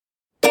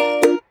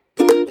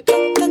Hi,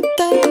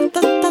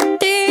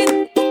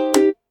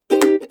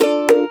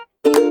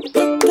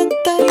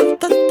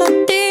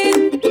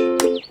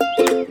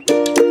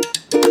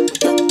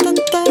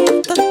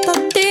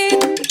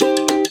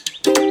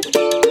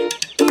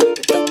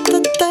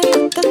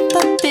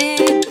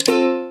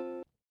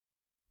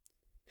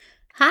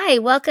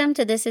 welcome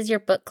to This Is Your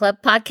Book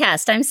Club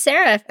podcast. I'm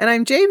Sarah. And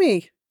I'm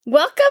Jayme.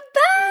 Welcome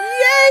back.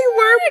 Yay,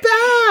 we're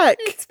back.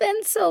 It's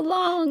been so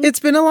long. It's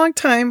been a long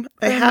time.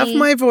 I have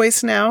my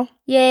voice now.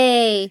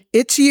 Yay.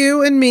 It's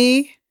you and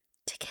me.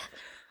 Together.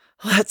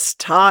 Let's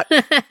talk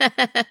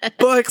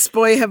books.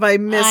 Boy, have I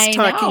missed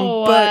talking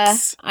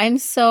books. I'm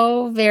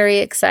so very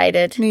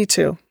excited. Me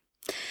too.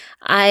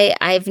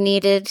 I've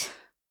needed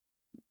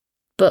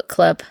book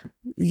club.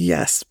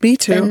 Yes, me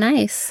too. It's been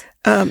nice.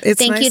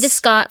 Thank you to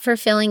Scott for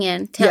filling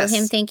in. Tell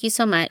him thank you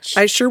so much.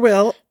 I sure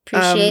will.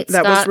 Appreciate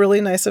that Scott. Was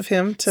really nice of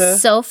him to.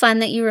 So fun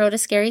that you wrote a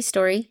scary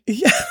story.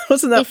 Yeah,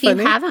 wasn't that funny? If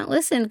you haven't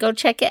listened, go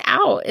check it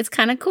out. It's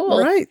kind of cool.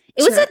 Right.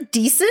 It was a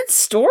decent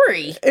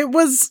story. It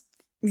was,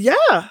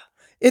 yeah.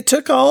 It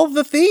took all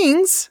the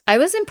things. I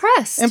was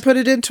impressed. And put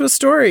it into a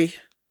story.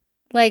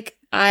 Way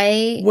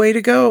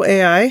to go,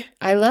 AI.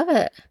 I love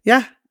it.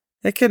 Yeah.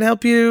 It can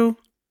help you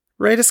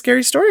write a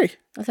scary story.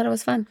 I thought it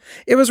was fun.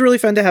 It was really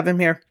fun to have him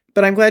here.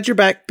 But I'm glad you're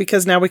back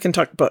because now we can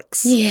talk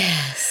books.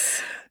 Yes.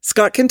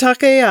 Scott can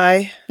talk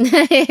AI.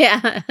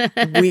 Yeah.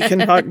 We can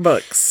talk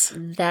books.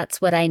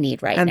 That's what I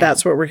need right now. And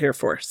that's what we're here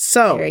for.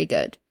 So very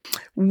good.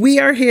 We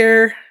are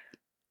here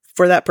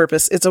for that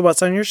purpose. It's a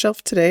What's on Your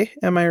Shelf today.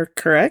 Am I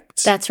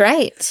correct? That's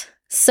right.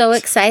 So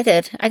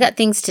excited. I got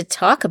things to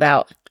talk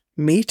about.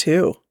 Me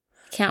too.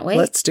 Can't wait.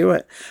 Let's do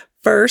it.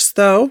 First,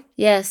 though.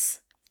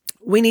 Yes.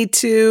 We need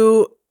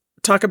to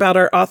talk about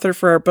our author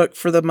for our book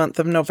for the month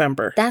of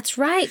November. That's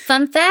right.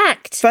 Fun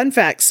fact. Fun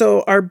fact.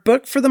 So our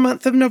book for the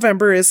month of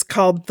November is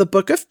called The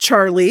Book of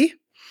Charlie,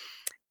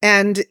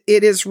 and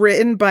it is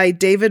written by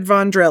David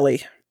Grann.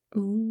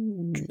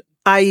 Ooh.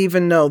 I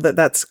even know that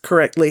that's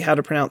correctly how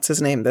to pronounce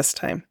his name this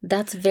time.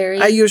 That's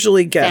very I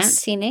usually guess.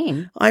 Fancy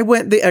name. I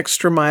went the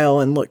extra mile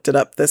and looked it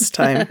up this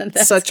time.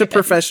 Such a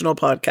professional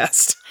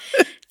podcast.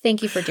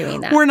 Thank you for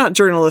doing that. We're not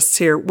journalists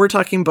here. We're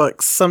talking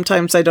books.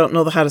 Sometimes I don't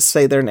know how to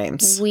say their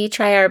names. We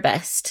try our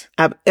best.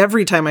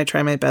 Every time I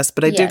try my best,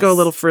 but I did go a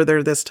little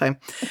further this time.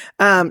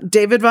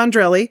 David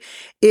Grann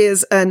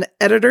is an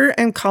editor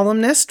and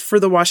columnist for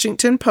the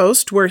Washington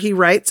Post, where he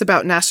writes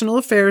about national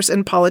affairs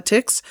and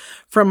politics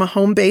from a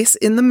home base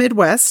in the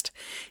Midwest.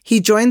 He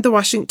joined the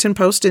Washington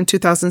Post in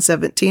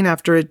 2017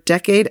 after a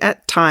decade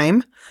at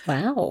Time.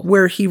 Wow.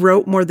 Where he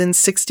wrote more than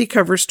 60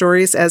 cover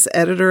stories as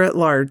editor at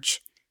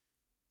large.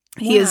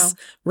 He is,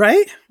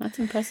 right? That's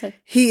impressive.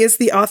 He is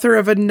the author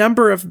of a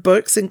number of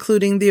books,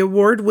 including the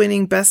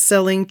award-winning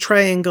best-selling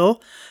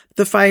Triangle,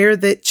 The Fire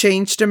That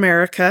Changed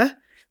America,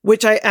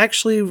 which I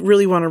actually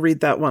really want to read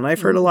that one. I've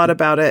heard a lot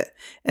about it.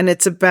 And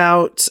it's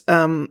about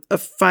a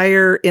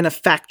fire in a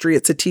factory.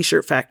 It's a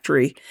t-shirt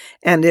factory.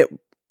 And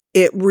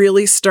it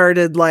really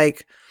started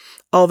like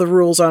all the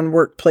rules on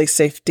workplace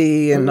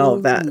safety and all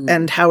of that,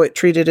 and how it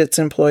treated its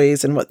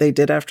employees and what they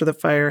did after the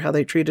fire, how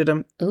they treated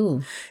them.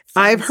 Ooh,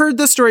 I've heard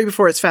the story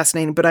before. It's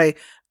fascinating, but I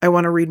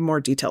want to read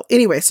more detail.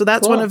 Anyway, so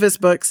that's one of his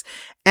books.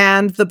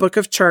 And The Book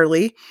of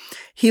Charlie.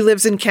 He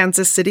lives in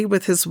Kansas City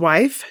with his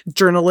wife,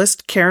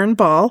 journalist Karen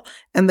Ball,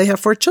 and they have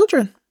 4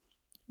 children.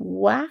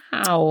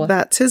 Wow.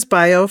 That's his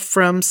bio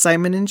from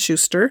Simon &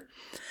 Schuster,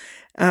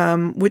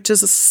 which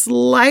is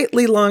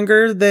slightly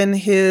longer than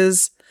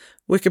his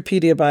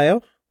Wikipedia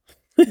bio.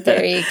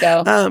 There you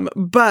go.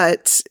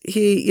 But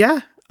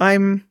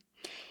I'm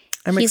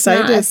He's excited.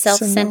 He's not a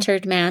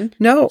self-centered man.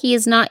 No. He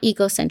is not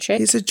egocentric.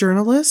 He's a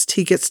journalist.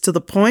 He gets to the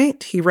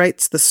point. He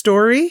writes the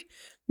story.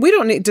 We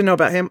don't need to know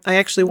about him. I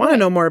actually want to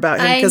know more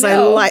about him because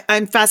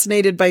I'm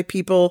fascinated by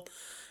people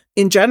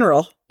in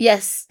general.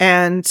 Yes.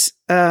 And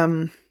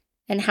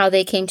how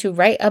they came to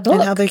write a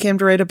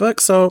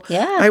book. So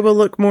I will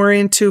look more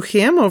into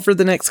him over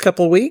the next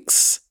couple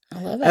weeks.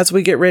 I love it. As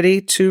we get ready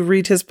to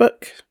read his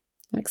book.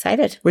 I'm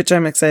excited. Which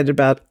I'm excited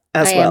about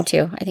as well. I am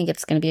too. I think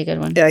it's going to be a good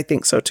one. Yeah, I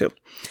think so too.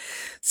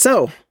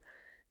 So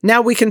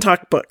now we can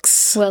talk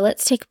books. Well,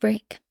 let's take a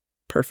break.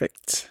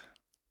 Perfect.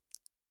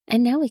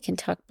 And now we can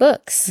talk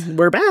books.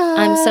 We're back.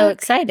 I'm so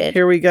excited.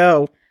 Here we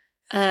go.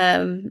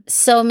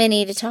 So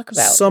many to talk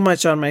about. So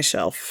much on my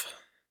shelf.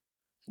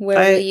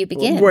 Where will you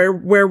begin?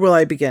 Where will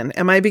I begin?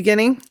 Am I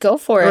beginning? Go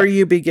for it. Or are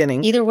you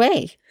beginning? Either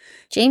way.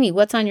 Jayme,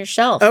 what's on your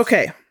shelf?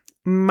 Okay.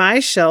 My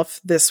shelf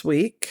this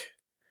week.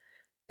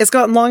 It's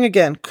gotten long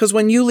again because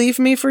when you leave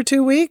me for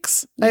 2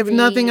 weeks, I have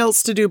nothing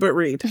else to do but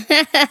read.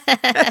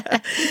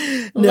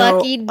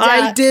 Lucky duck.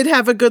 I did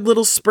have a good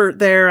little spurt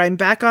there. I'm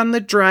back on the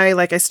dry.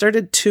 Like I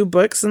started 2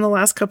 books in the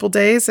last couple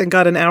days and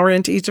got an hour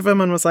into each of them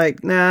and was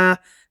like, nah.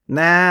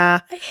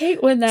 I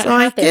hate when that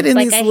happens. I get in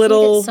these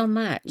little hate it so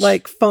much.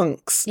 like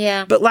funks.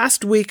 Yeah. But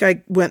last week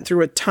I went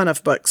through a ton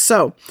of books.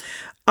 So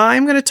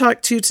I'm going to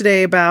talk to you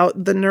today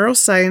about The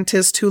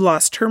Neuroscientist Who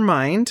Lost Her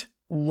Mind.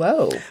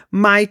 Whoa.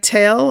 My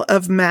Tale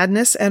of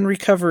Madness and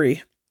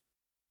Recovery.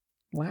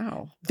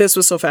 Wow. This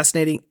was so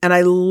fascinating. And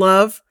I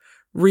love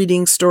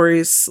reading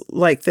stories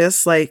like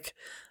this, like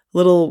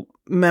little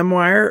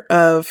memoir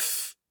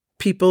of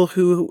people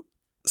who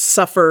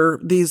suffer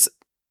these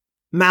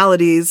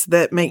maladies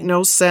that make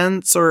no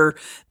sense or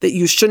that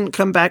you shouldn't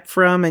come back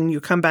from, and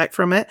you come back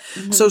from it.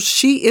 Mm-hmm. So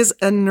she is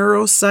a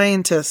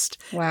neuroscientist.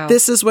 Wow.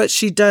 This is what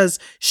she does.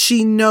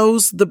 She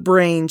knows the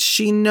brain.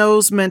 She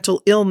knows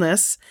mental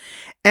illness.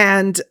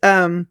 And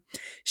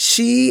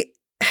she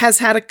has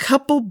had a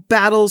couple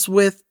battles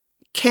with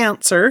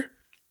cancer,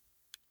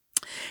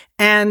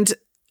 and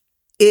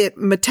it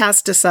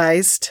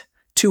metastasized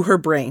to her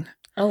brain.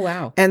 Oh,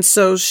 wow. And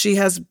so she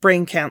has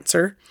brain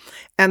cancer.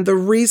 And the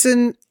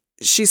reason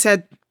she's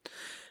had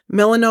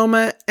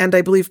melanoma and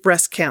I believe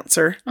breast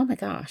cancer. Oh my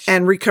gosh.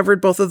 And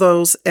recovered both of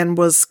those and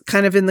was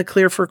kind of in the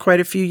clear for quite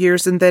a few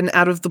years. And then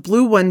out of the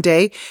blue one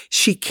day,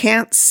 she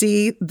can't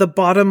see the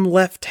bottom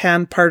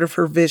left-hand part of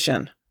her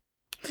vision.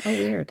 Oh,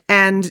 weird.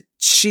 And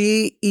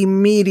she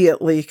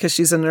immediately, because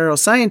she's a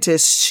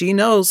neuroscientist, she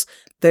knows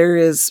there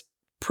is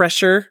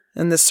pressure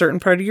in this certain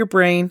part of your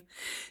brain.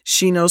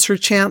 She knows her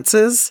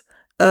chances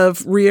of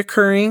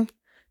reoccurring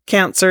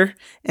cancer,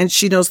 and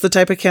she knows the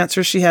type of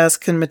cancer she has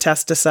can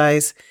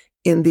metastasize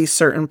in these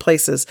certain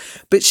places.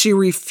 But she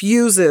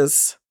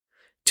refuses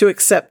to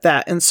accept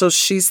that. And so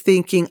she's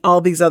thinking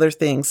all these other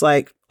things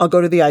like, I'll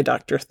go to the eye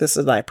doctor. This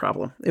is an eye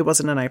problem. It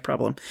wasn't an eye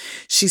problem.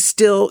 She's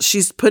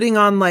putting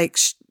on like,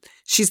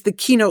 she's the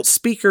keynote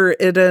speaker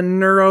at a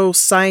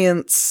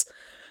neuroscience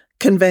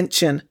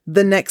convention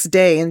the next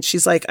day. And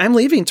she's like, I'm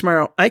leaving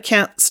tomorrow. I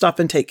can't stop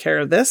and take care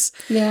of this.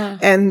 Yeah.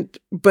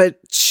 But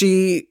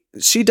she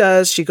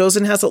does. She goes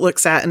and has it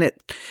looks at, and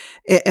it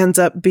ends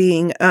up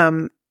being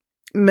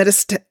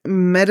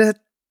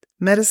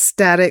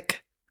metastatic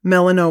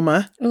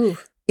melanoma Ooh.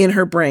 in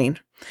her brain.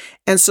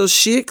 And so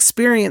she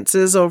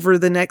experiences over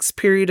the next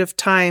period of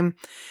time,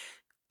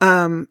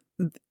 the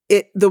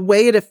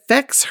way it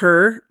affects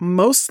her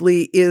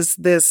mostly is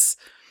this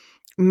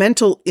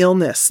mental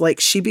illness. Like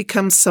she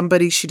becomes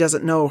somebody she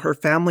doesn't know. Her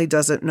family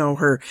doesn't know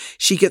her.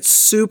 She gets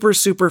super,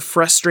 super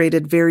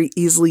frustrated very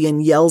easily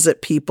and yells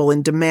at people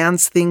and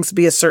demands things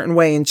be a certain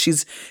way. And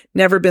she's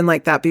never been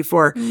like that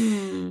before.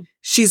 Mm.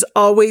 She's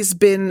always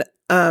been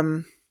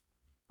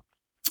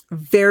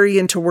very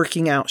into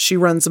working out. She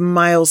runs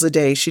miles a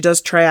day. She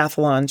does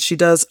triathlon. She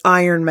does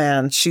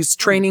Ironman. She's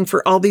training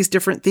for all these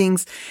different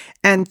things.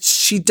 And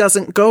she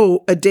doesn't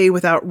go a day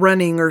without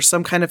running or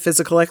some kind of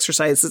physical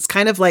exercise. It's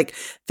kind of like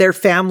their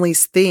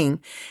family's thing.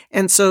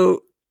 And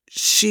so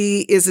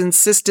she is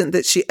insistent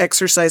that she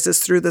exercises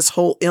through this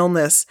whole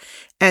illness.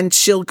 And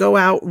she'll go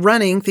out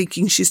running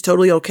thinking she's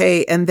totally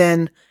okay and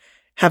then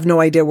have no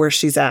idea where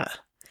she's at.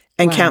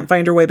 And Wow. can't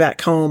find her way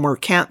back home or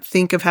can't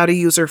think of how to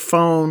use her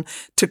phone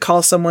to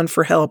call someone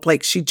for help.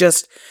 Like she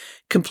just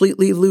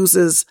completely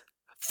loses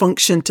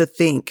function to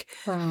think.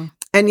 Wow.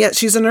 And yet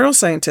she's a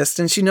neuroscientist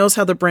and she knows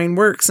how the brain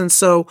works. And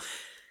so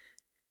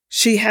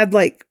she had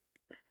like,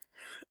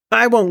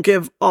 I won't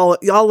give all,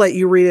 I'll let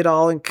you read it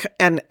all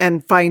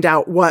and find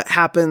out what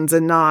happens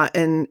and not.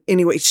 And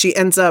anyway, she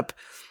ends up,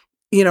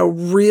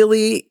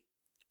 really,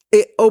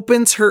 it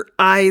opens her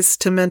eyes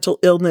to mental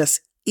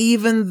illness,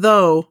 even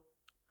though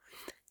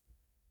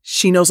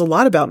she knows a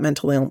lot about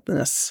mental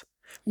illness,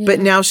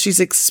 but now she's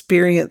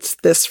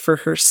experienced this for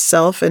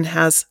herself and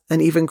has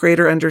an even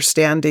greater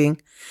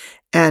understanding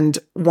and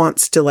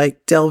wants to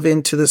like delve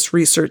into this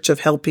research of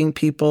helping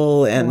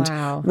people and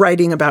Wow.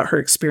 writing about her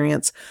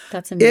experience.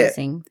 That's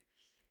amazing.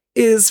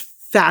 It is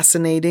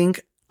fascinating.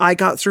 I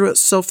got through it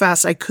so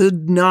fast. I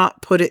could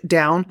not put it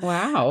down.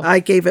 Wow. I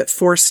gave it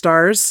 4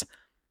 stars.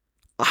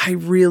 I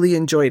really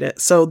enjoyed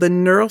it. So The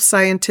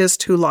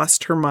Neuroscientist Who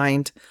Lost Her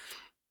Mind.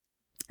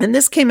 And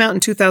this came out in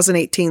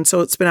 2018, so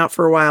it's been out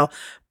for a while,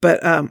 but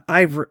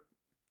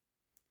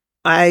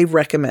I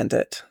recommend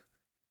it.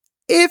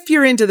 If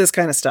you're into this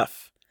kind of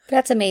stuff.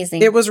 That's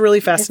amazing. It was really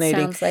It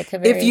fascinating. sounds like a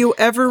very If you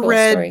ever cool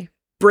read story.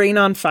 Brain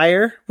on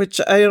Fire, which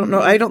I don't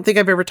know, I don't think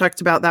I've ever talked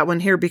about that one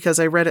here because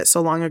I read it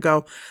so long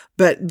ago,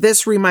 but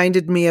this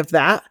reminded me of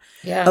that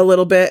a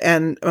little bit,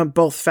 and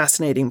both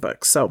fascinating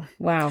books. So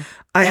Wow.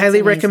 I That's highly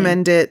amazing.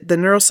 recommend it. The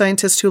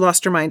Neuroscientist Who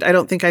Lost Her Mind. I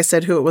don't think I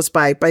said who it was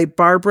by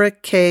Barbara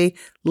K.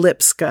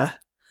 Lipska,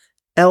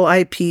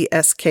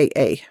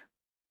 Lipska.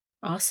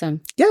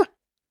 Awesome. Yeah,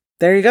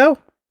 there you go.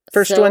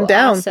 First So one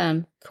down.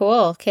 Awesome.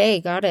 Cool.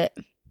 Okay. Got it.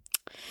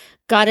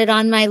 Got it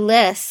on my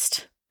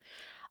list.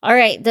 All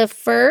right. The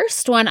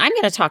first one I'm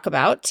going to talk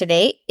about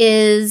today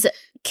is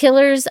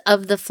Killers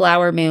of the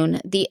Flower Moon,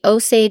 the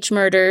Osage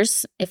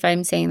Murders, if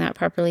I'm saying that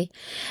properly,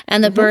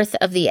 and the birth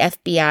of the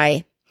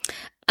FBI.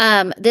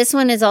 This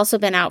one has also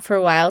been out for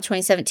a while,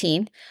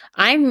 2017.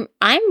 I'm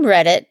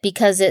read it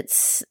because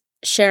it's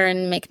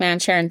Sharon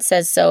McMahon, Sharon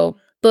Says So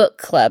book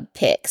club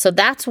pick. So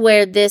that's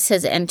where this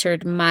has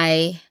entered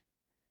my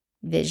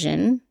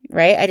vision,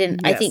 right? I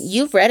think Yes.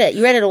 you've read it.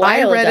 You read it a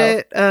while ago. I read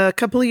it a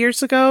couple of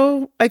years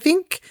ago, I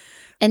think.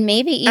 And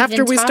maybe even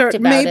After we talked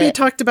about it,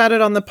 talked about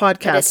it on the but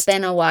podcast. it's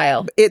been a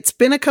while. It's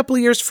been a couple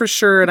of years for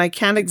sure, and I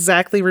can't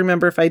exactly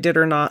remember if I did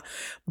or not.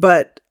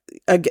 But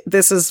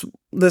this is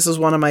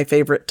one of my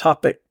favorite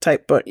topic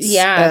type books.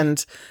 Yeah.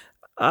 And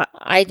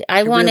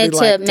I wanted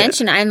to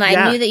mention, I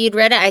knew that you'd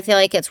read it. I feel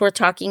like it's worth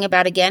talking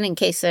about again in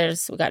case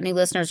we got new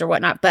listeners or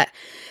whatnot. But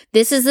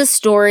this is the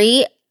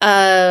story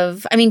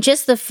of,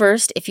 just the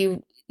first, if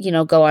you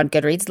go on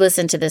Goodreads,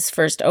 listen to this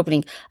first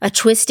opening, a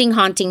twisting,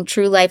 haunting,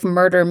 true life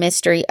murder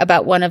mystery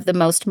about one of the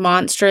most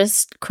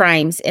monstrous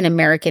crimes in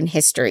American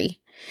history.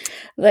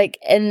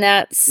 And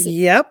that's,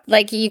 yep.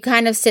 You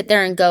kind of sit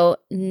there and go,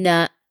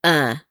 nah,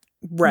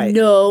 right.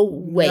 No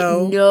way.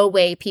 No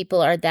way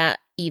people are that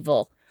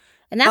evil.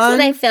 And that's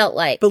what I felt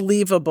like.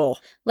 Believable.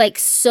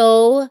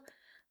 So,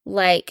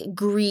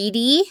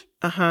 greedy.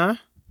 Uh-huh.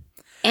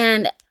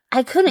 And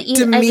I couldn't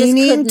even.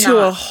 Demeaning to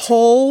a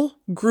whole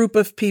group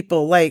of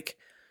people.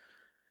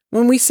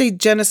 When we say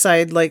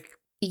genocide,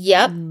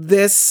 yep.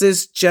 This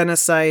is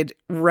genocide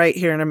right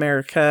here in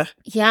America.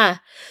 Yeah.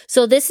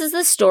 So this is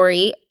the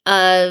story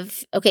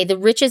of, the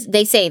richest,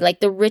 they say,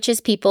 the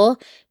richest people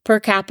per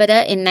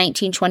capita in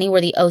 1920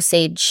 were the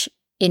Osage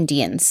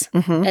Indians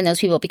and those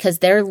people, because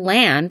their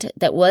land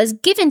that was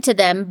given to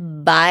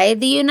them by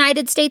the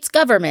United States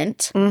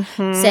government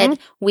said,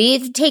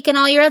 we've taken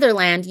all your other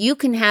land. You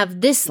can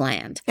have this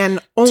land. And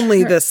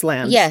only this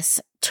land.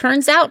 Yes.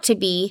 Turns out to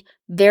be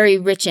very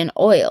rich in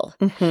oil.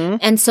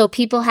 And so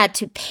people had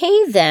to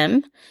pay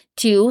them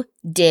to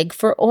dig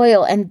for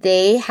oil, and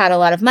they had a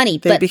lot of money.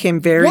 They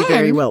became very,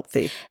 very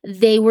wealthy.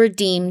 They were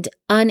deemed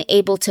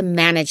unable to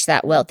manage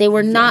that wealth. They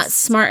were not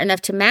smart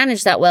enough to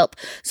manage that wealth,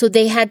 so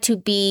they had to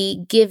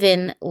be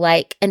given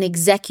an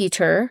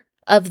executor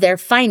of their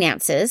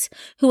finances,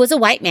 who was a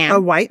white man. A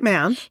white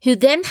man. Who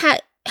then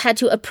had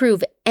to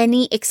approve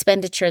any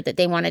expenditure that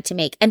they wanted to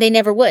make, and they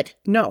never would.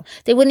 No.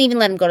 They wouldn't even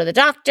let him go to the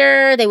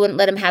doctor. They wouldn't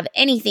let him have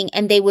anything,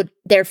 and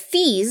their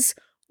fees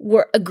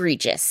were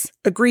egregious.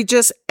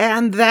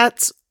 And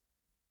that's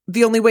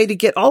the only way to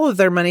get all of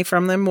their money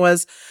from them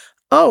was,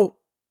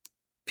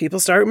 people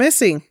start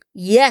missing.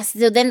 Yes.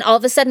 So then all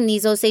of a sudden,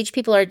 these Osage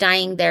people are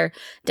dying. They're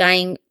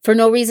dying for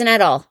no reason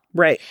at all.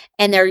 Right.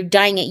 And they're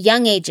dying at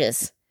young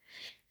ages.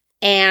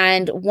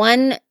 And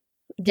one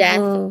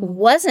death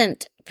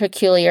wasn't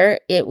peculiar.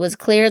 It was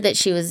clear that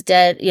she was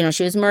dead.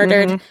 She was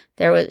murdered.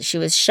 She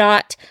was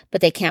shot,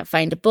 but they can't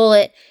find a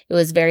bullet. It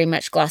was very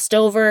much glossed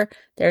over.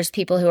 There's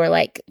people who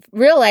are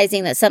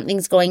realizing that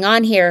something's going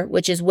on here,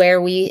 which is where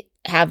we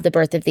have the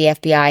birth of the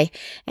FBI.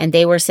 And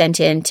they were sent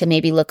in to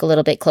maybe look a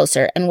little bit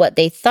closer. And what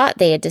they thought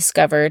they had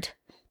discovered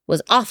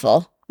was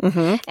awful.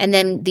 And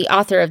then the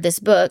author of this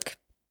book,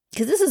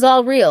 because this is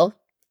all real.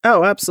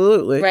 Oh,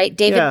 absolutely. Right?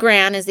 David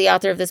Grann is the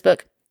author of this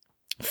book.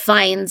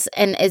 Finds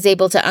and is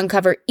able to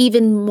uncover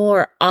even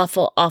more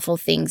awful, awful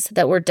things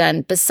that were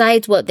done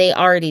besides what they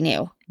already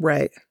knew.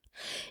 Right.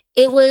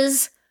 It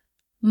was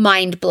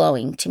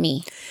mind-blowing to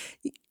me.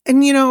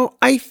 And,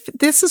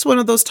 this is one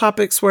of those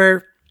topics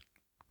where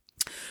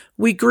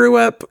we grew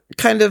up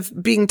kind of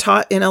being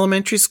taught in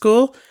elementary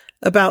school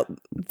about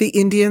the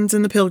Indians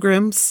and the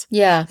Pilgrims.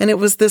 Yeah. And it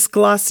was this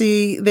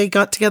glossy, they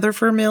got together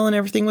for a meal and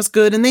everything was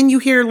good. And then you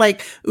hear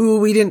ooh,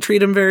 we didn't treat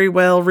them very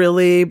well,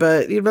 really,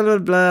 but blah, blah,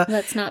 blah.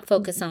 Let's not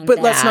focus on that. But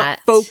let's not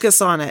focus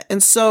on it.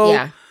 And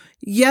so,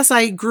 yes,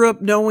 I grew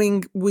up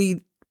knowing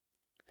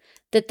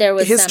that there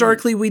was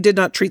historically, we did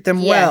not treat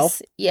them well.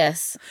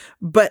 Yes.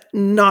 But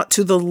not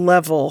to the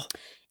level.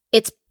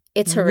 It's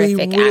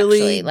horrific,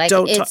 really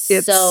actually.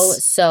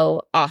 It's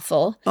so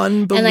awful.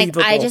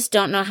 Unbelievable. And I just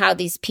don't know how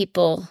these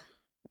people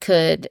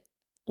could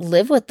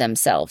live with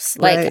themselves.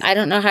 Right. I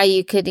don't know how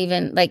you could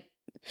even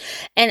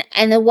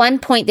and the one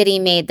point that he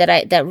made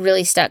that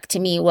really stuck to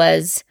me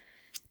was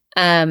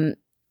when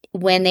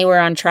they were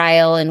on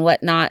trial and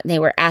whatnot, and they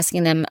were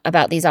asking them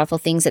about these awful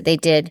things that they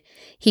did.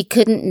 He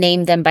couldn't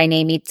name them by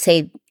name. He'd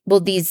say, well,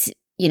 these,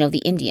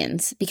 the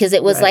Indians, because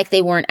it was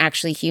they weren't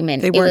actually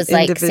human. It was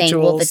saying,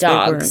 well, the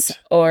dogs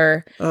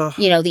or,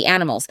 the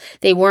animals.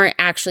 They weren't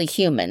actually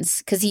humans,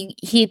 because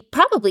he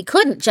probably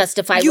couldn't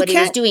justify what he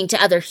was doing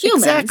to other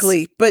humans.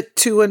 Exactly. But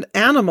to an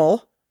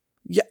animal,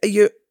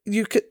 you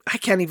could, I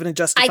can't even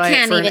justify it for an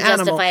animal. I can't even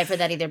justify it for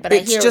that either, but I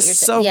hear what you're saying. It's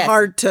just so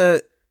hard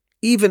to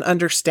even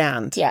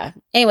understand. Yeah.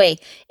 Anyway,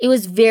 it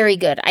was very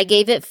good. I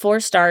gave it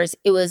 4 stars.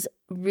 It was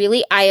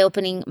really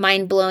eye-opening,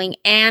 mind-blowing,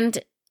 and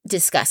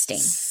disgusting.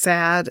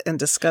 Sad and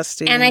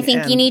disgusting. And I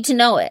think you need to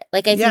know it.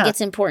 I think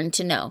it's important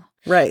to know.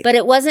 Right. But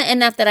it wasn't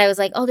enough that I was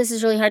like, oh, this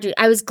is really hard to read.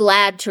 I was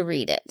glad to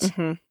read it,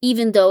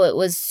 even though it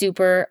was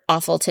super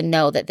awful to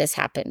know that this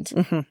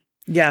happened.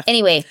 Yeah.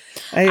 Anyway,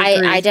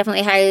 I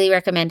definitely highly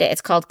recommend it.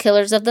 It's called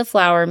Killers of the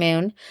Flower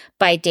Moon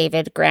by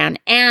David Grann.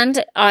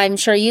 And I'm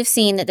sure you've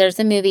seen that there's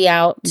a movie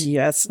out.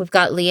 Yes. We've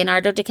got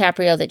Leonardo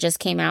DiCaprio that just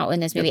came out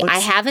in this movie. I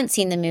haven't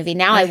seen the movie.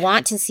 Now I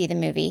want to see the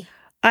movie.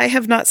 I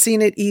have not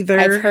seen it either.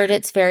 I've heard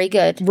it's very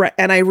good. Right.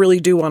 And I really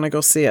do want to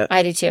go see it.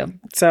 I do too.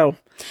 So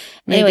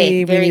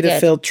maybe we need a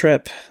field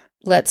trip.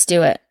 Let's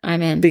do it.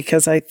 I'm in.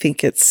 Because I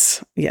think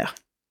it's,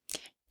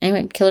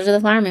 Anyway, Killers of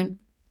the Flower Moon.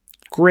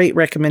 Great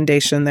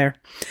recommendation there.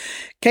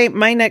 Okay,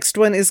 my next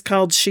one is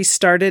called She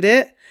Started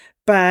It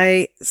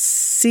by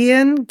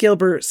Sian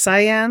Gilbert.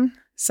 Sian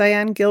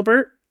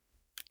Gilbert.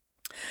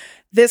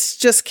 This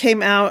just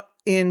came out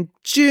in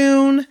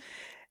June.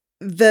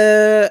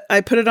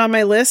 I put it on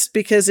my list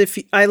because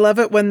I love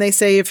it when they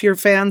say if you're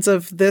fans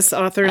of this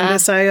author and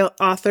this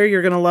author,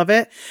 you're going to love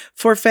it.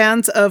 For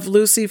fans of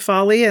Lucy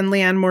Foley and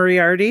Leanne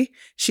Moriarty,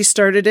 she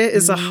started it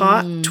as a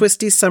hot,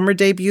 twisty summer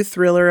debut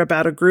thriller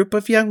about a group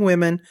of young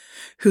women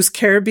whose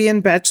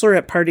Caribbean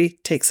bachelorette party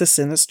takes a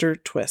sinister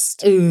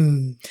twist.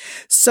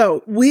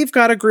 So we've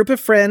got a group of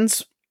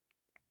friends,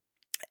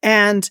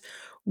 and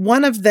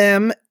one of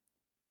them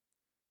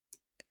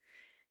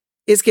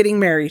is getting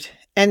married,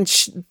 and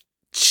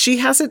she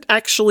hasn't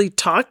actually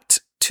talked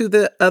to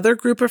the other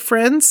group of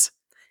friends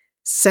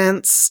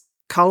since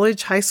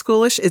college, high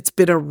schoolish. It's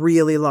been a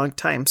really long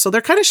time. So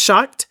they're kind of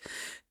shocked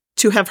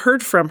to have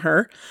heard from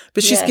her,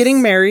 but she's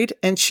getting married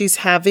and she's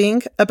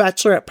having a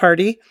bachelorette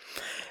party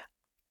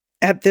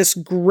at this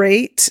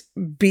great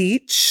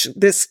beach,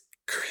 this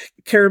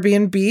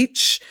Caribbean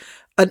beach,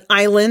 an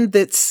island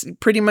that's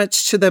pretty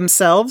much to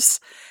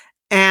themselves.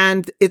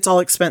 And it's all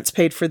expense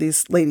paid for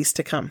these ladies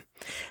to come.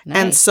 Nice.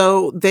 And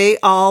so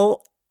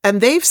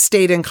they've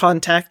stayed in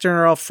contact and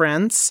are all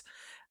friends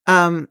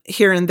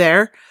here and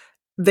there.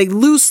 They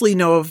mostly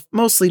know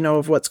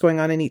of what's going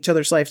on in each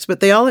other's lives, but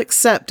they all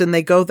accept and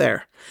they go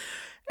there.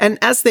 And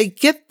as they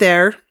get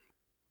there,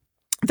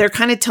 they're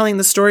kind of telling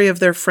the story of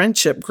their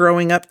friendship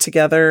growing up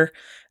together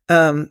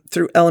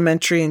through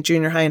elementary and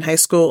junior high and high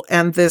school.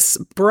 And this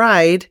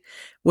bride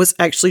was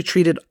actually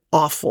treated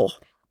awful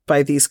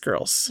by these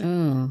girls.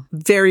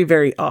 Very,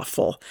 very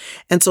awful.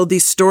 And so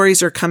these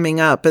stories are coming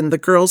up and the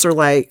girls are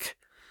like,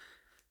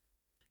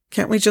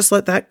 can't we just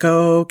let that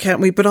go? Can't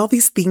we? But all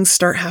these things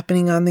start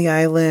happening on the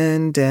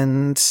island.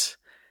 And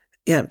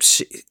yeah,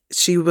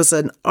 she was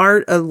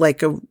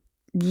like a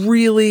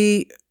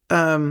really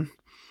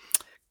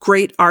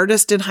great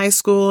artist in high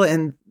school.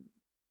 And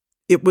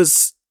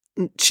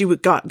she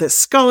got this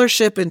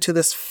scholarship into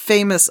this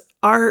famous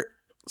art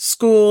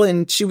school,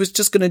 and she was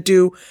just going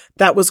to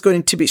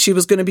she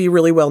was going to be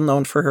really well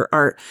known for her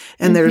art.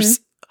 And there's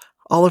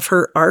all of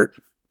her art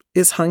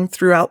is hung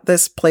throughout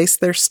this place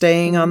they're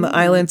staying on the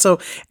island. So,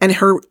 and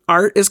her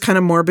art is kind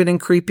of morbid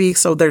and creepy.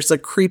 So there's a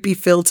creepy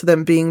feel to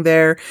them being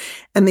there.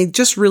 And they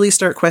just really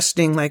start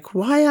questioning, like,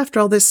 why after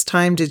all this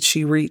time did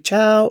she reach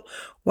out?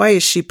 Why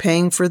is she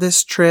paying for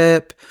this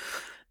trip?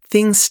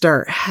 Things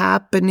start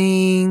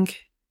happening.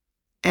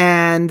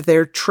 And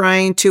they're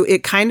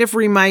it kind of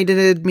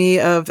reminded me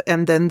of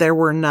And Then There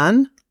Were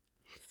None.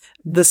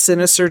 The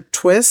sinister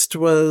twist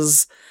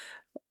was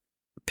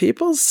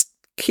people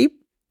keep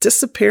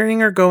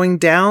disappearing or going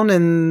down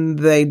and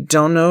they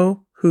don't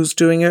know who's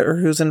doing it or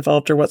who's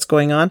involved or what's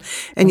going on.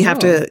 And you have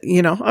to,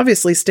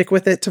 obviously stick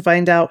with it to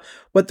find out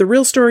what the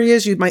real story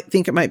is. You might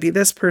think it might be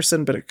this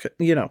person, but it could,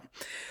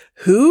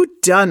 who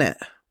done it?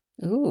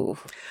 Ooh.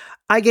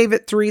 I gave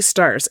it 3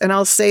 stars, and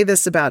I'll say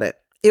this about it.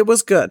 It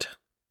was good.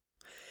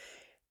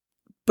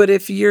 But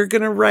if you're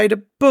going to write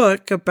a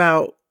book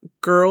about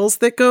girls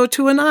that go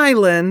to an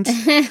island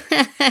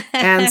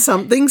and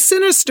something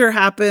sinister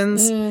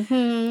happens,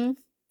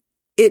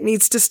 it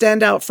needs to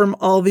stand out from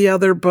all the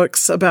other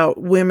books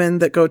about women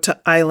that go to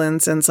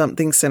islands and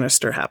something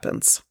sinister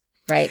happens.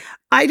 Right.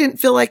 I didn't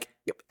feel like,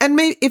 and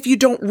maybe if you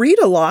don't read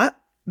a lot,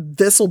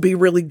 this will be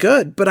really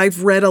good. But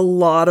I've read a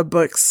lot of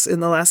books in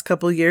the last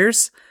couple of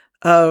years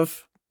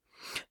of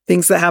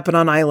things that happen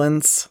on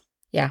islands.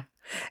 Yeah.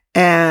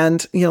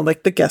 And,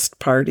 like the guest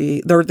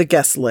party or the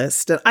guest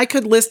list. And I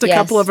could list a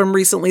couple of them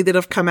recently that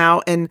have come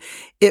out, and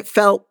it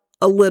felt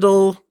a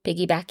little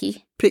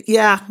piggybacky.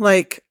 Yeah.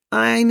 Like,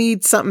 I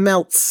need something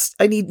else.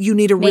 You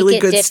need a really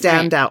good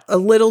standout, a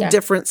little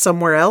different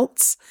somewhere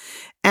else.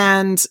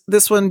 And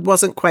this one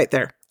wasn't quite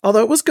there.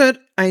 Although it was good.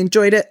 I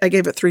enjoyed it. I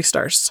gave it 3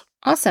 stars.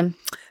 Awesome.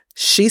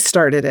 She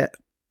started it.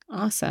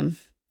 Awesome.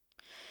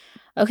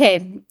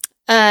 Okay.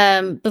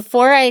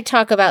 Before I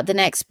talk about the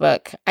next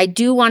book, I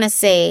do want to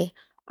say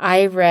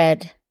I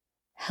read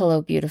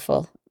Hello,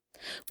 Beautiful,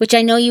 which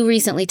I know you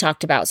recently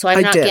talked about. So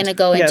I'm not going to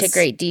go into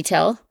great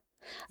detail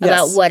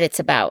about what it's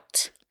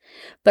about.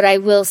 But I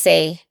will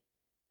say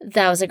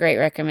that was a great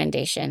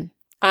recommendation.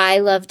 I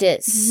loved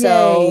it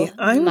so much.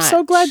 I'm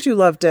so glad you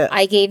loved it.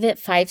 I gave it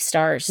 5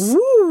 stars.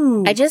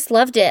 Ooh. I just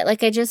loved it.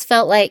 Like, I just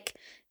felt like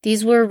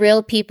these were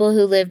real people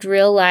who lived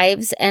real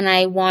lives, and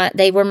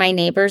they were my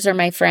neighbors or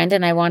my friend,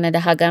 and I wanted to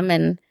hug them.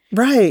 And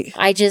right.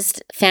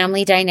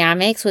 Family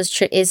dynamics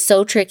is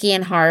so tricky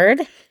and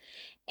hard.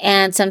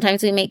 And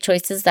sometimes we make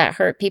choices that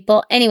hurt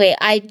people. Anyway,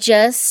 I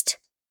just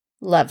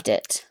loved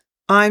it.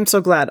 I'm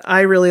so glad.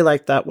 I really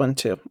liked that one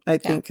too. I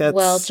think that's...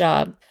 Well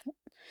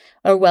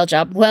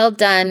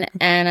done,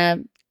 Anna.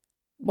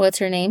 What's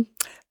her name?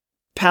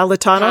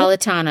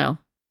 Napolitano.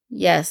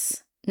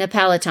 Yes.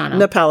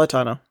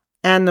 Napolitano.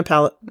 And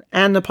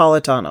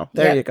Napolitano.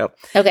 There you go.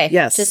 Okay.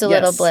 Yes. Just a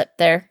little blip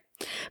there.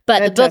 But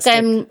Fantastic.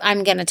 The book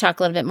I'm going to talk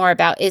a little bit more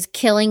about is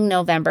Killing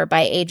November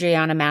by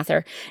Adriana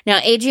Mather. Now,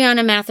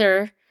 Adriana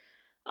Mather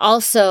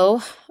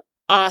also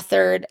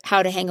authored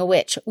How to Hang a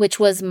Witch, which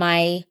was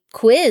my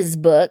quiz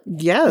book.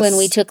 Yes. When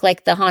we took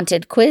like the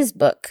haunted quiz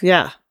book.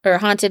 Yeah. Or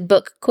haunted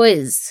book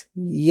quiz.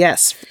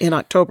 Yes. In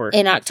October.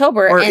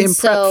 Or and in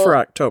prep for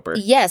October.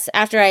 Yes.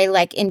 After I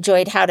like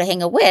enjoyed How to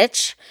Hang a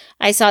Witch,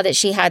 I saw that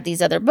she had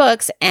these other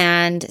books.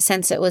 And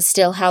since it was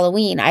still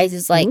Halloween, I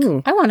was like,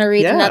 I want to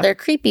read another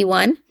creepy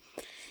one.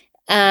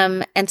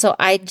 And so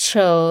I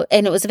chose,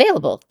 and it was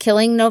available,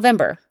 Killing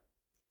November.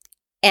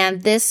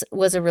 And this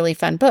was a really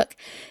fun book.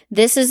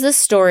 This is the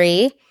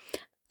story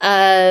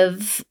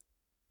of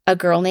a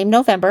girl named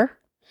November,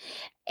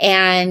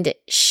 and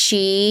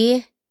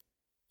she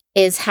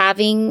is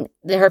having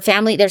her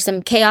family. There's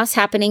some chaos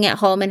happening at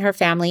home in her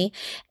family,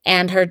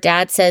 and her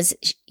dad says,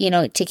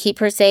 to keep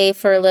her safe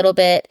for a little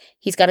bit,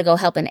 he's got to go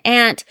help an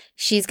aunt.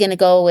 She's going to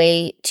go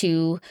away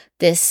to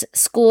this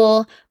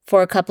school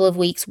for a couple of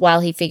weeks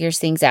while he figures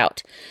things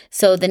out.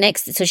 So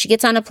she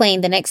gets on a plane.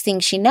 The next thing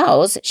she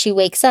knows, she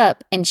wakes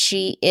up and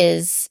she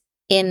is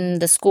in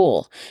the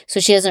school.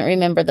 So she doesn't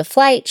remember the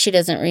flight. She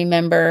doesn't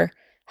remember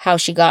how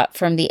she got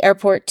from the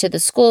airport to the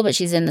school, but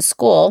she's in the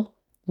school.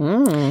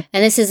 And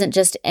this isn't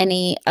just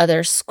any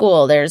other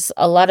school. There's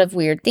a lot of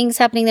weird things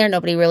happening there.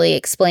 Nobody really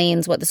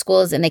explains what the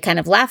school is, and they kind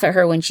of laugh at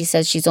her when she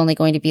says she's only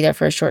going to be there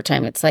for a short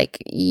time. It's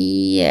like,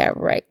 yeah,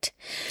 right.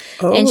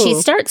 Oh. And she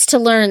starts to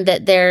learn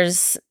that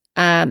there's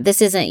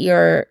this isn't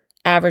your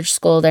average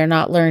school. They're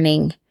not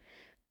learning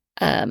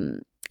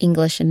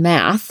English and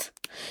math.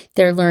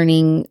 They're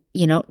learning,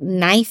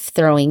 knife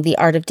throwing, the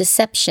art of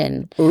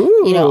deception,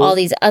 all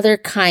these other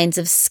kinds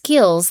of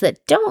skills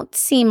that don't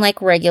seem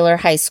like regular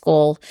high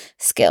school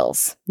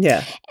skills.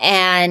 Yeah.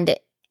 And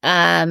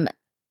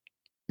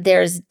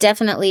there's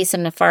definitely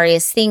some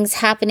nefarious things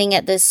happening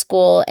at this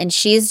school, and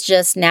she's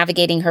just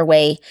navigating her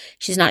way.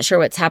 She's not sure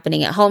what's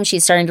happening at home.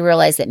 She's starting to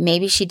realize that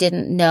maybe she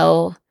didn't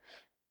know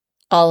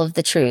all of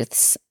the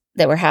truths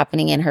that were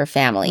happening in her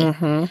family.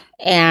 Mm-hmm.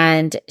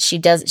 And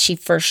she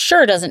for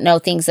sure doesn't know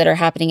things that are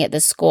happening at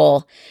this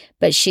school,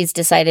 but she's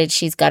decided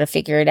she's got to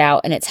figure it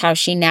out. And it's how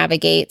she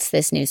navigates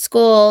this new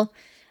school,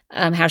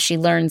 how she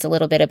learns a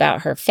little bit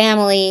about her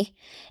family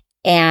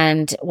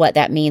and what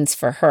that means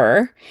for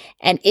her.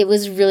 And it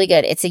was really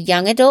good. It's a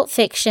young adult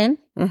fiction.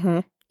 Mm-hmm.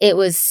 It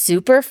was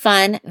super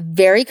fun,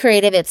 very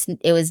creative.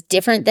 It was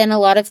different than a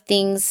lot of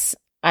things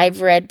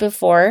I've read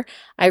before.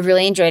 I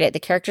really enjoyed it. The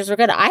characters were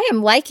good. I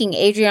am liking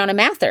Adriana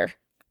Mather.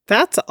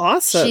 That's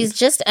awesome. She's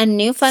just a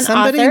new fun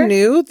Somebody author.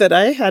 new that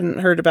I hadn't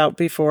heard about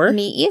before.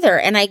 Me either.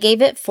 And I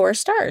gave it 4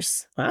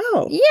 stars.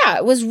 Wow. Yeah,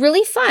 it was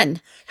really fun.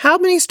 How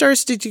many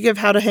stars did you give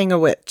How to Hang a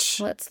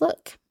Witch? Let's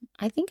look.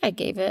 I think I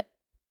gave it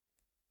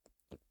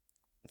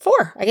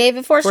 4. I gave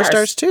it 4 stars. 4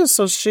 stars too.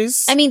 So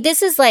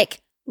this is like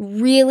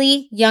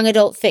really young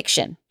adult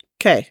fiction.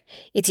 Okay.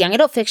 It's young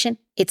adult fiction.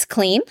 It's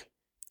clean.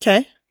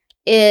 Okay.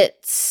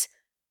 It's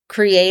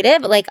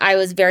creative. Like, I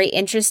was very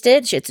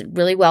interested. It's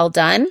really well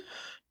done.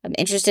 I'm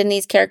interested in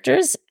these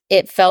characters.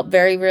 It felt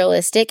very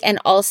realistic. And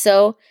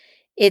also,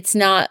 it's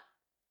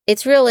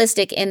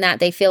realistic in that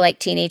they feel like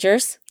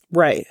teenagers.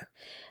 Right.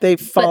 But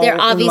they're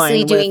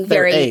obviously doing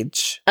very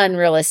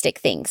unrealistic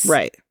things.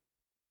 Right.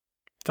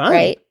 Fun.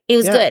 Right. It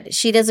was good.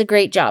 She does a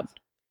great job.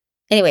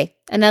 Anyway,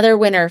 another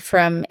winner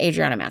from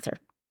Adriana Mather.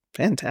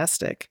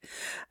 Fantastic.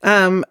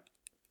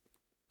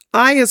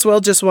 I as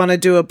well just want to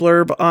do a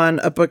blurb on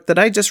a book that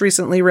I just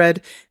recently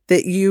read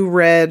that you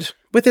read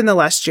within the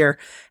last year,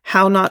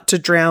 How Not to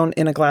Drown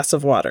in a Glass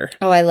of Water.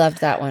 Oh, I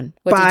loved that one.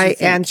 By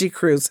Angie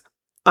Cruz.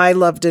 I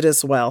loved it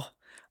as well.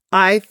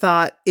 I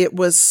thought it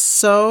was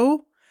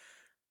so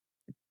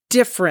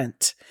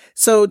different.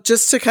 So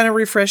just to kind of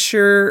refresh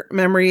your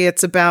memory,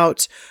 it's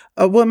about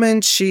a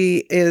woman.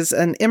 She is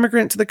an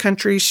immigrant to the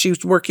country.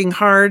 She's working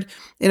hard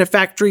in a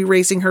factory,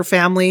 raising her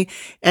family.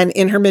 And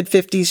in her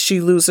mid-50s,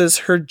 she loses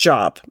her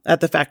job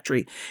at the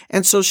factory.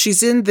 And so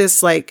she's in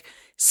this like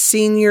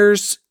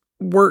seniors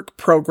work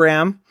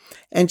program,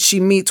 and she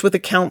meets with a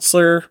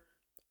counselor.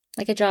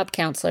 Like a job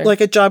counselor.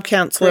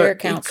 Career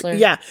counselor.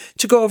 Yeah.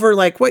 To go over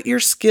like what your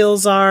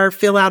skills are,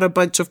 fill out a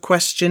bunch of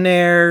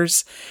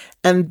questionnaires,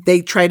 and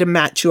they try to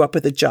match you up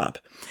with a job.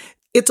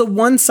 It's a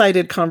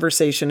one-sided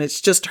conversation.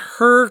 It's just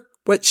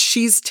what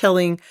she's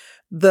telling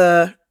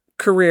the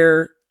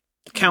career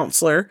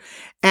counselor.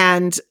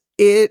 And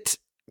it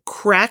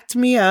cracked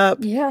me up.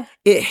 Yeah.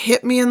 It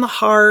hit me in the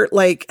heart,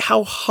 like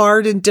how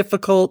hard and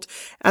difficult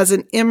as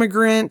an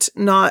immigrant,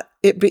 not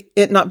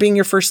being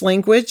your first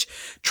language,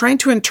 trying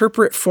to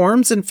interpret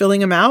forms and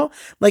filling them out.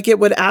 Like it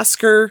would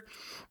ask her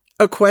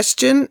a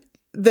question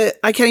that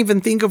I can't even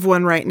think of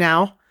one right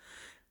now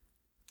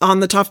on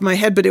the top of my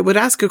head, but it would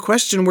ask a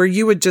question where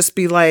you would just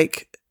be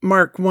like,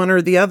 mark one or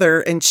the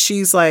other. And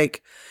she's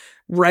like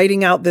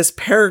writing out this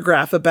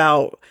paragraph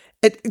about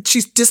it.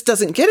 She just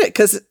doesn't get it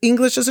because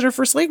English isn't her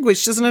first language.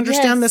 She doesn't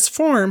understand this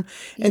form.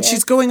 And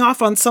she's going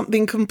off on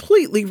something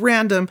completely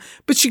random,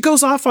 but she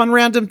goes off on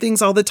random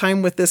things all the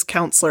time with this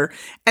counselor.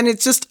 And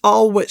it's just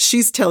all what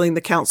she's telling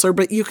the counselor,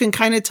 but you can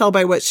kind of tell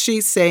by what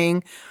she's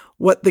saying,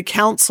 what the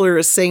counselor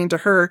is saying to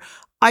her.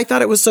 I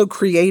thought it was so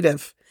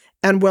creative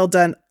and well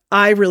done.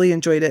 I really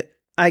enjoyed it.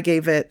 I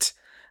gave it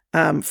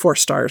 4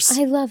 stars.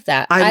 I love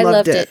that. I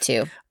loved it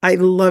too. I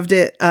loved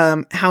it.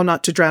 How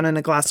Not to Drown in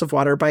a Glass of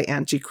Water by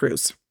Angie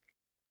Cruz.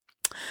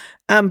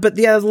 But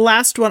the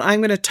last one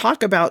I'm going to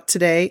talk about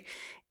today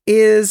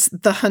is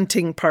The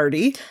Hunting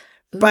Party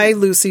by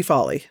Lucy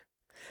Foley.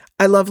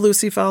 I love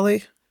Lucy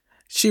Foley.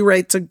 She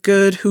writes a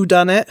good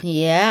whodunit.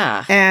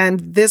 Yeah. And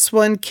this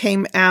one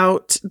came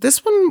out,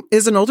 this one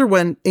is an older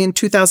one, in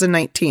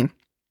 2019.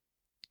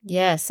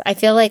 Yes. I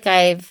feel like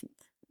I've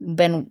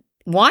been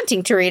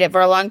wanting to read it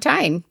for a long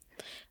time,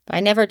 but I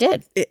never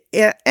did.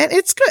 And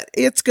it's good.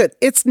 It's good.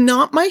 It's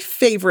not my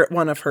favorite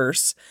one of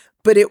hers,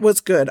 but it was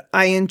good.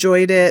 I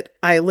enjoyed it.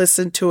 I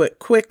listened to it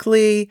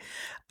quickly.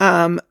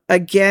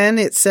 Again,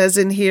 it says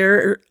in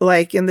here,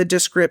 like in the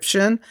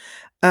description,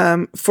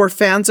 for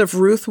fans of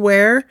Ruth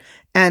Ware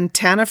and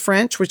Tana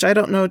French, which I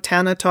don't know,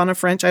 Tana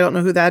French, I don't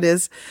know who that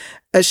is,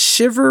 a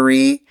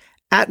shivery,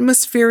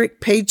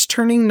 atmospheric,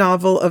 page-turning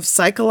novel of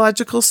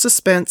psychological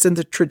suspense in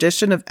the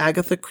tradition of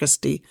Agatha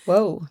Christie.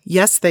 Whoa.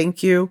 Yes,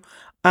 thank you.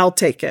 I'll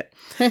take it.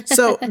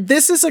 So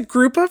this is a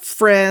group of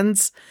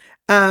friends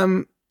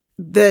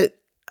that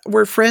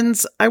were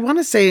friends, I want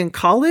to say in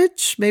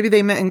college. Maybe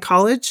they met in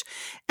college.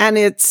 And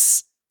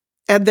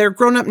they're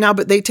grown up now,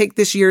 but they take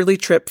this yearly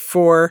trip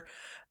for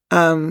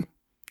New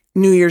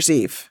Year's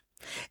Eve.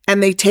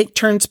 And they take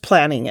turns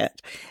planning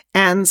it.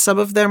 And some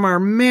of them are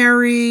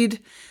married.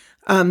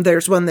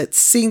 There's one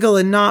that's single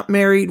and not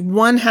married.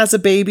 One has a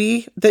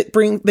baby that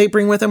they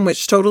bring with them,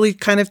 which totally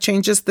kind of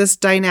changes this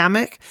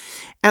dynamic.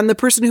 And the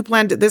person who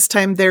planned it this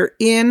time, they're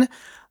in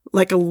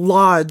like a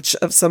lodge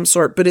of some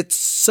sort, but it's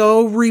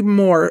so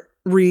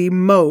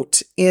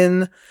remote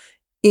in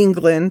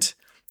England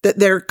that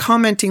they're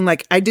commenting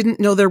like, I didn't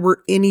know there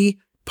were any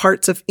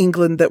parts of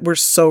England that were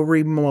so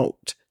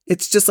remote.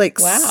 It's just like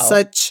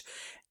such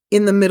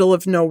in the middle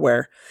of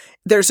nowhere.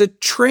 There's a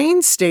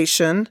train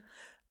station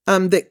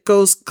that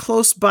goes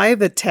close by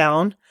the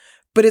town,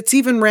 but it's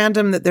even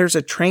random that there's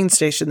a train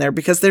station there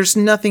because there's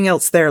nothing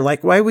else there.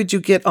 Like, why would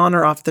you get on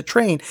or off the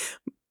train?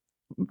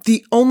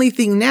 The only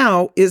thing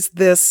now is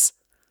this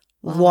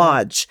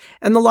lodge.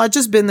 And the lodge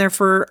has been there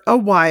for a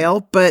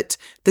while, but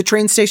the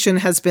train station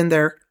has been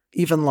there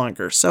even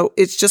longer. So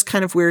it's just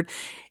kind of weird.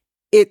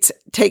 It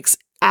takes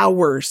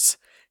hours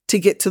to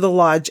get to the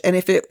lodge. And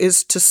if it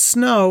is to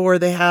snow or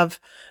they have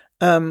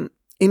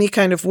any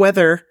kind of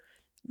weather,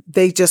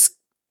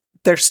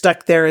 they're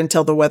stuck there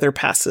until the weather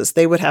passes.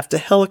 They would have to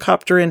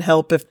helicopter in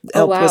help if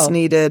help was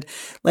needed.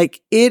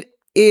 Like, it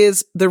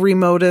is the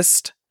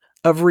remotest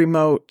of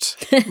remote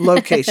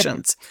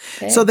locations.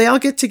 Okay. So they all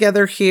get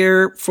together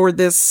here for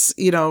this,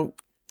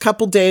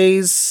 couple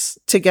days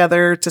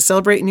together to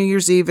celebrate New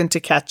Year's Eve and to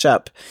catch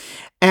up.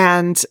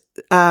 And,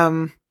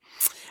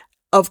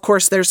 of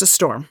course, there's a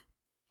storm.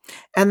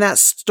 And that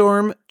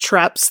storm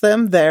traps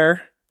them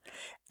there.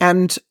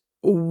 And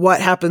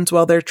what happens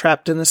while they're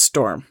trapped in a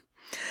storm?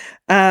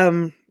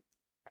 There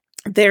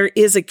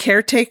is a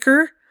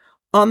caretaker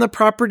on the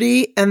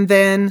property, and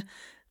then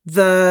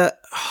the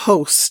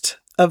host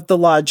of the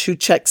lodge who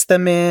checks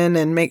them in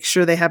and makes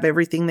sure they have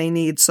everything they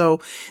need. So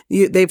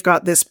they've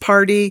got this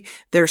party.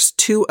 There's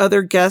 2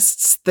 other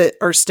guests that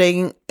are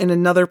staying in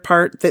another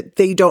part that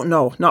they don't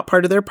know, not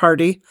part of their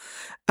party,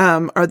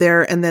 are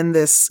there. And then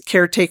this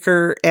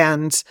caretaker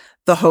and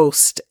the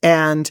host,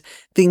 and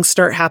things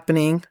start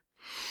happening.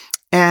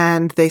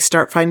 And they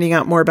start finding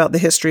out more about the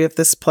history of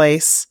this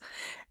place.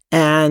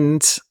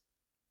 And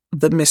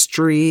the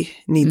mystery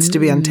needs to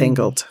be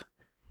untangled.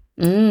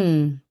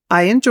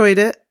 I enjoyed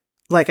it.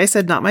 Like I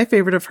said, not my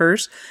favorite of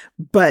hers,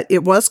 but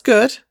it was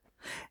good.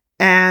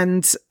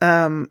 And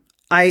I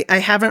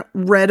haven't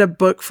read a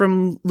book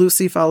from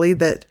Lucy Foley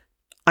that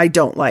I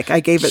don't like.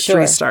 I gave it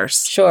 3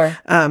 stars. Sure.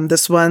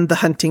 This one, The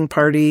Hunting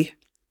Party.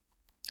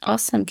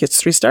 Awesome. Gets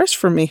 3 stars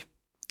from me.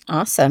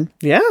 Awesome.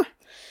 Yeah.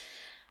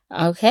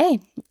 Okay.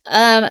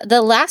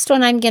 The last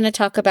one I'm going to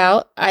talk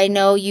about, I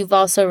know you've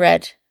also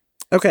read.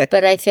 Okay.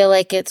 But I feel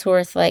like it's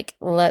worth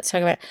let's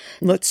talk about it.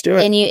 Let's do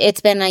it. And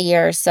it's been a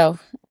year or so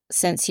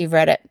since you've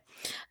read it.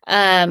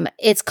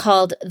 It's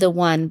called The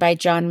One by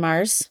John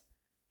Mars.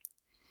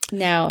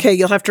 Now. Okay,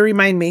 you'll have to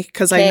remind me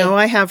because I know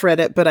I have read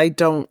it, but I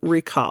don't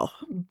recall.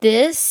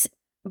 This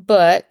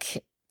book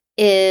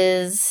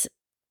is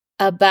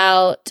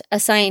about a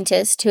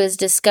scientist who has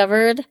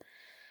discovered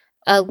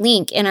a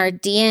link in our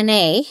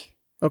DNA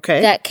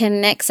that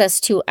connects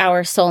us to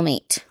our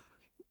soulmate.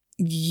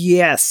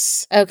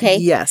 Yes. Okay.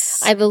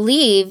 Yes. I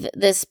believe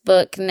this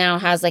book now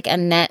has like a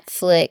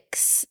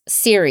Netflix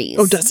series.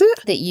 Oh, does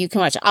it? That you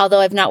can watch. Although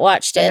I've not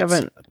watched it. I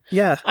haven't.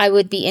 Yeah. I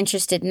would be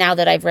interested now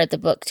that I've read the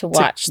book to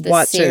watch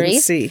the series. It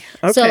and see.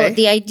 Okay. So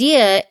the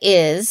idea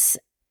is,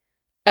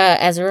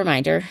 as a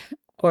reminder,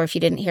 or if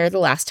you didn't hear the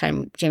last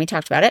time Jamie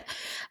talked about it,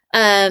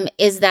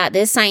 is that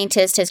this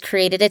scientist has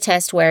created a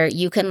test where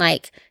you can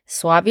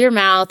swab your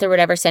mouth or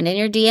whatever, send in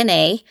your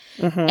DNA,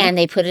 and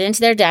they put it into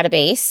their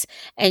database,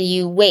 and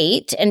you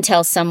wait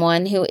until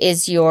someone who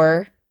is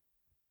the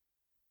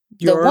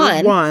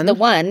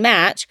one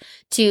match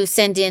to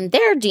send in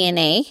their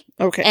DNA.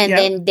 Okay. And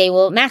then they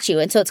will match you.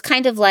 And so it's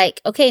kind of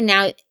like, okay,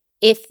 now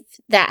if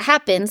that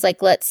happens,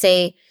 like let's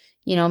say,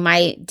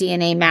 my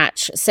DNA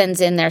match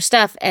sends in their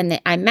stuff and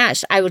I'm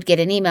matched, I would get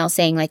an email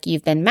saying like,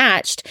 you've been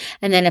matched.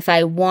 And then if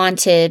I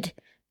wanted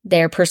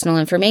their personal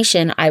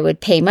information, I would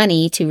pay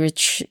money to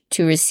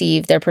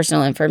receive their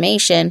personal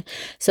information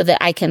so that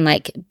I can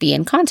like be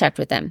in contact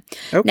with them.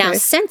 Okay. Now,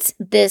 since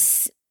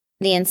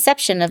the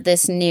inception of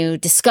this new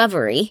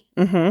discovery,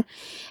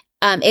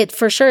 it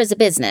for sure is a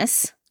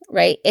business,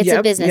 right? It's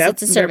a business.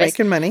 It's a service.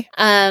 They're making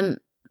money.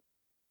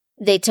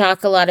 They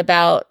talk a lot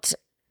about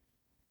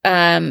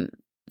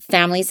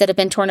families that have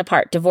been torn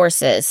apart,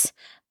 divorces,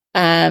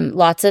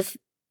 lots of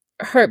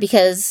hurt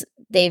because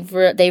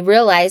they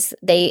realize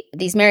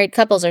these married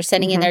couples are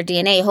sending in their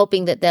DNA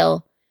hoping that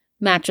they'll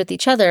match with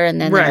each other,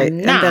 and then they're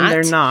not. And then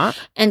they're not.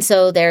 And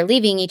so they're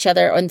leaving each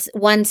other, and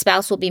one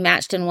spouse will be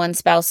matched and one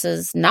spouse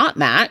is not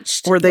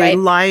matched. Or they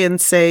lie and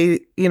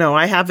say,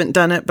 I haven't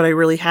done it, but I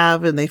really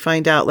have, and they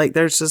find out like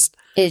there's just...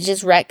 It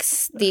just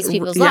wrecks these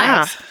people's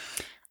lives.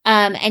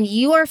 And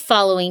you are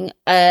following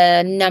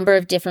a number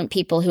of different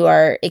people who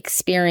are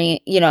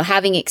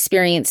having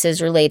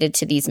experiences related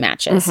to these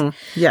matches.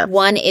 Yeah.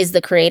 One is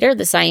the creator,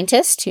 the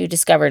scientist who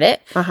discovered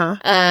it.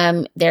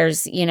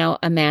 There's,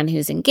 a man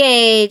who's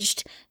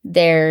engaged.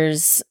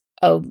 There's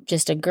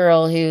just a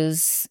girl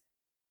who's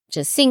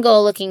just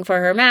single looking for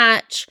her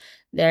match.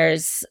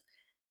 There's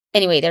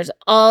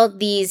all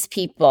these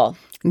people.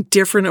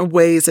 Different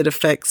ways it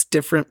affects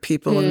different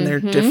people and they're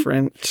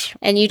different.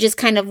 And you just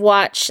kind of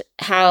watch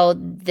how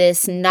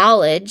this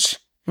knowledge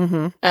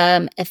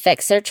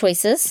affects their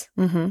choices.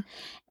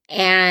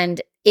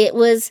 And it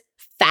was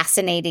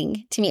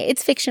fascinating to me.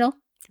 It's fictional.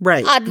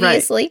 Right.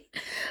 Obviously.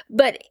 Right.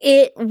 But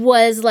it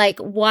was like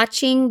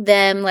watching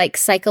them like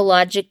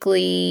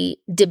psychologically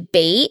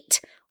debate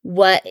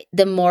what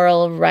the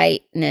moral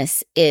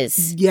rightness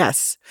is.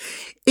 Yes.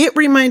 It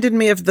reminded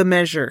me of The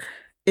Measure.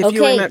 If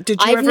you remember,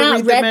 did you I've ever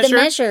not read read The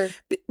Measure?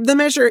 The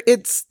Measure,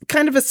 it's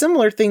kind of a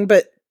similar thing,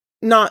 but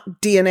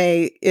not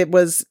DNA. It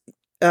was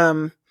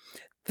everyone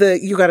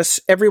got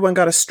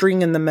a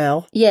string in the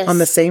mail on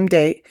the same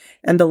date,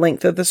 and the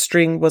length of the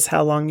string was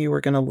how long you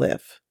were going to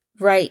live.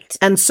 Right.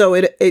 And so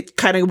it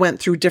kind of went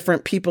through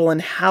different people and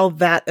how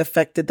that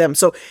affected them.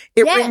 So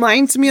it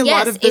reminds me a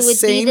lot of the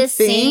same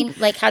thing.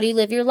 Like, how do you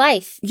live your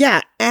life?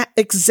 Yeah,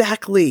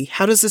 exactly.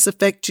 How does this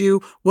affect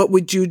you? What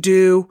would you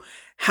do?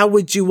 How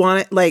would you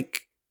want it?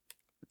 Like,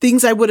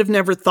 things I would have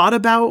never thought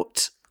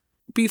about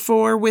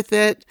before with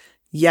it.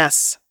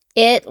 Yes.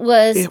 It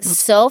was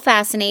so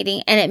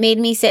fascinating. And it made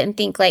me sit and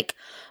think like,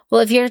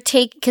 well,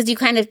 because you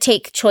kind of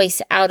take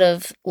choice out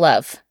of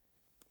love,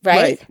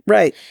 right?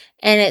 Right.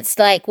 And it's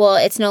like, well,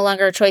 it's no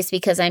longer a choice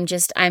because I'm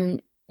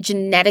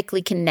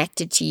genetically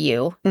connected to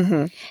you.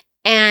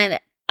 And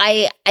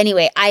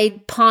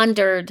I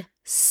pondered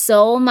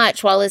so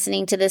much while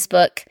listening to this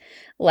book.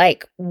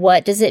 Like,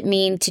 what does it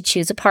mean to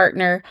choose a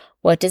partner?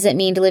 What does it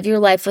mean to live your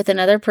life with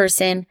another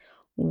person?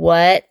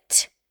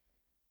 What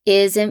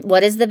is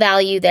the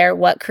value there?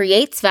 What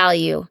creates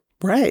value?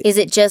 Right. Is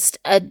it just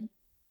a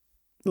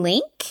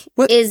link?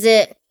 What? Is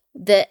it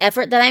the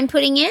effort that I'm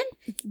putting in?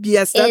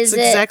 Yes, that's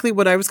exactly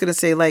what I was going to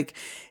say. Like,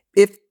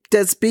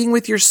 does being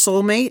with your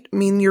soulmate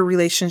mean your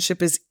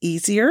relationship is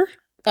easier?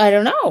 I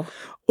don't know.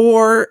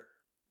 Or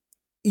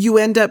you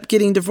end up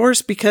getting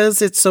divorced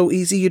because it's so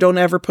easy you don't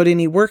ever put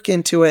any work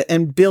into it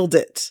and build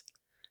it.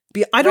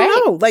 I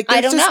don't know. Like,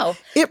 I don't know.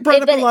 It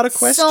brought up a lot of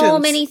questions. So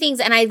many things.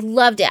 And I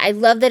loved it. I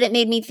loved that it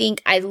made me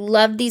think. I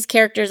loved these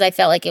characters. I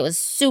felt like it was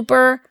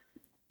super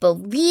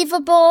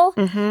believable.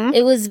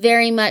 It was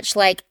very much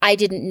like I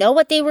didn't know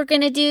what they were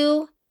going to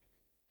do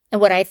and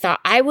what I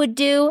thought I would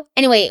do.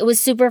 Anyway, it was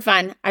super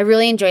fun. I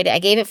really enjoyed it. I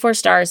gave it 4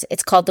 stars.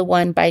 It's called The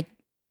One by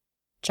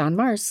John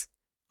Mars.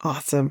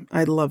 Awesome.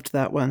 I loved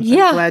that one.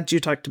 Yeah. I'm glad you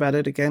talked about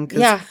it again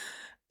because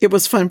it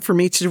was fun for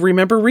me to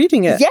remember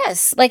reading it.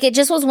 Yes. Like, it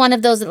just was one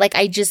of those that, like,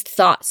 I just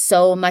thought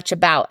so much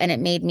about, and it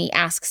made me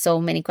ask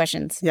so many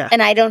questions. Yeah.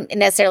 And I don't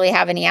necessarily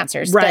have any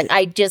answers, but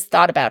I just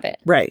thought about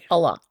it. Right. A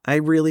lot. I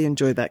really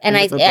enjoyed that kind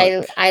of a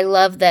book. I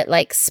love that,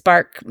 like,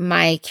 spark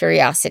my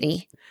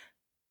curiosity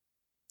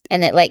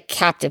and that, like,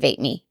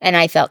 captivate me. And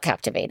I felt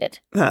captivated.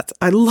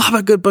 I love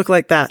a good book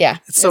like that. Yeah.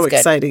 It's so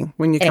exciting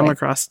when you come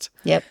across.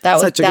 Yep.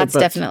 That's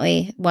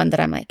definitely one that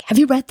I'm like, have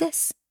you read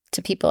this?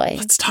 To people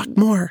let's talk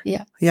more.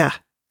 Yeah. Yeah.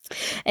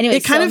 Anyway,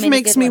 it kind of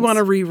makes me want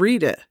to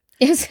reread it.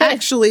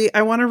 Actually,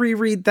 I want to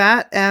reread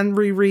that and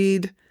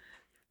reread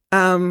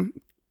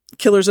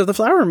Killers of the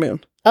Flower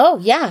Moon. Oh,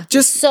 yeah.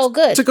 Just so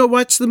good. To go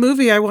watch the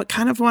movie, I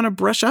kind of want to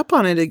brush up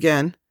on it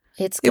again.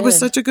 It was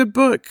such a good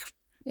book.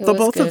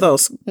 Both of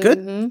those.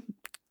 Good.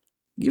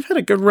 You've had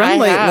a good run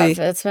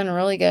lately. It's been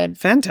really good.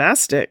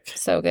 Fantastic.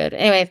 So good.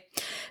 Anyway,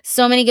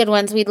 so many good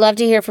ones. We'd love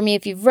to hear from you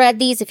if you've read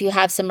these, if you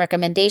have some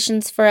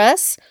recommendations for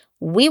us.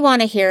 We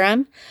want to hear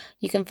them.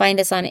 You can find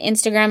us on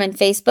Instagram and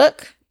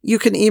Facebook. You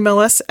can email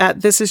us at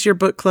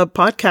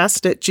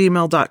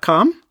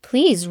thisisyourbookclubpodcast@gmail.com.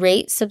 Please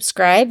rate,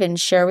 subscribe, and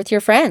share with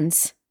your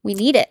friends. We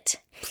need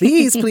it.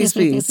 Please, please,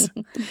 please.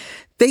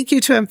 Thank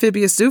you to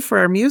Amphibious Zoo for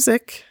our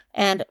music.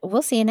 And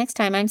we'll see you next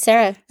time. I'm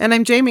Sarah. And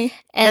I'm Jamie.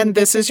 And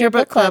this is your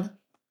book club.